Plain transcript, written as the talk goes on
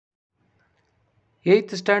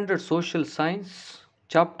8th Standard Social Science,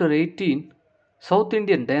 Chapter 18, South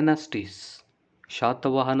Indian Dynasties,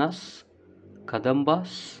 Shatavahanas,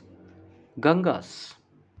 Kadambas, Gangas.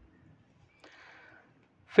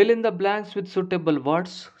 Fill in the blanks with suitable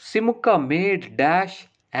words. Simukka made dash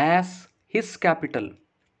as his capital.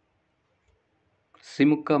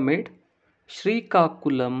 Simukka made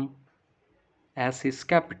Srikakulam as his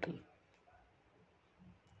capital.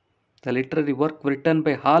 The literary work written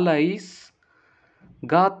by Hala is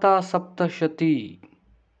Gata Saptashati.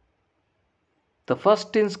 The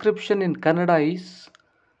first inscription in Kannada is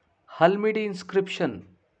Halmidi inscription.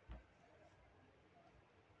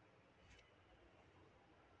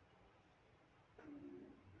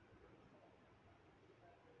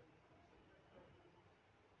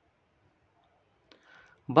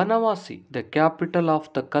 Banavasi, the capital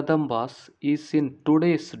of the Kadambas, is in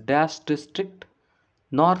today's Dash district,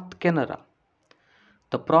 North Canara.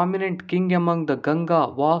 The prominent king among the Ganga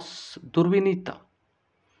was Durvinita.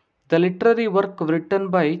 The literary work written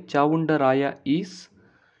by Chaundaraya is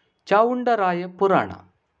Chaundaraya Purana.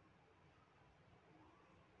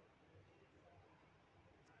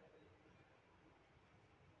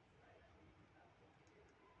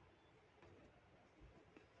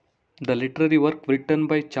 The literary work written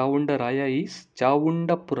by Chaundaraya is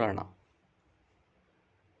Chaunda Purana.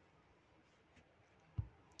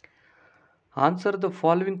 Answer the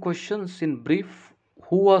following questions in brief.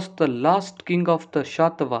 Who was the last king of the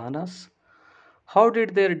Shatavahanas? How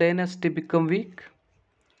did their dynasty become weak?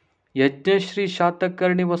 Yajnashri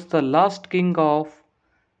Shatakarni was the last king of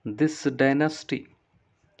this dynasty.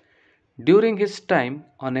 During his time,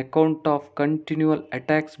 on account of continual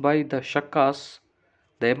attacks by the Shakas,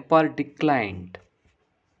 the empire declined.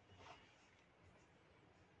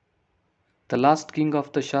 The last king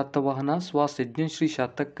of the Shatavahanas was Yajnashri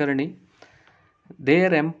Shatakarni.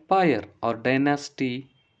 Their empire or dynasty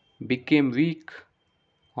became weak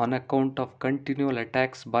on account of continual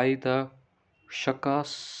attacks by the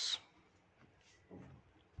Shakas.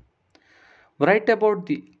 Write about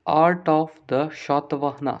the art of the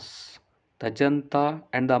Shatavahanas. The Ajanta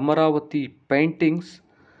and the Amaravati paintings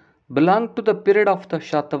belong to the period of the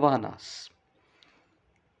Shatavahanas.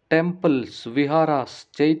 Temples, viharas,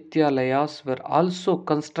 chaityalayas were also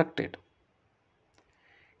constructed.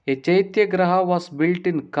 A Chaitya Graha was built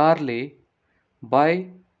in Karle by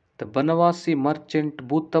the Banavasi merchant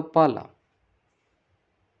Bhutapala.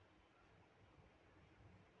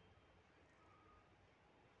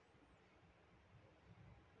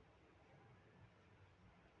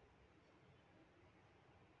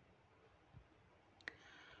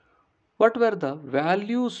 What were the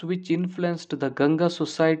values which influenced the Ganga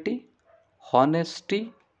society?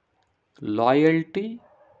 Honesty, loyalty,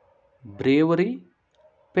 bravery,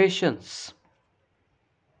 patience.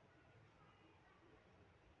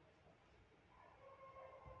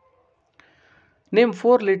 Name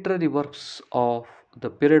four literary works of the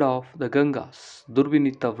period of the Gangas.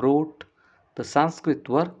 Durvinita wrote the Sanskrit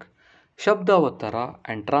work Shabdavatara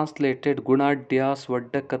and translated Gunadhya's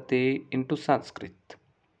Vaddakate into Sanskrit.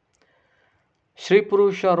 Sri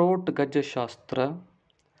Purusha wrote Gajashastra.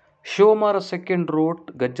 Shomara II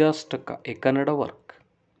wrote Gajastaka, a Kannada work.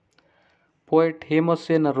 Poet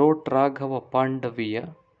Hemasena wrote Raghava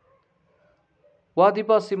Pandaviya.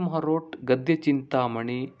 Vadiba Simha wrote Gadya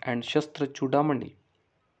Chintamani and Shastra Chudamani.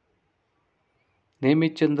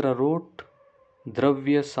 Nemichandra wrote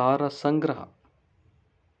Dravya Sara Sangraha.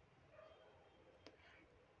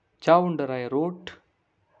 Chaundaraya wrote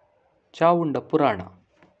Chaunda Purana.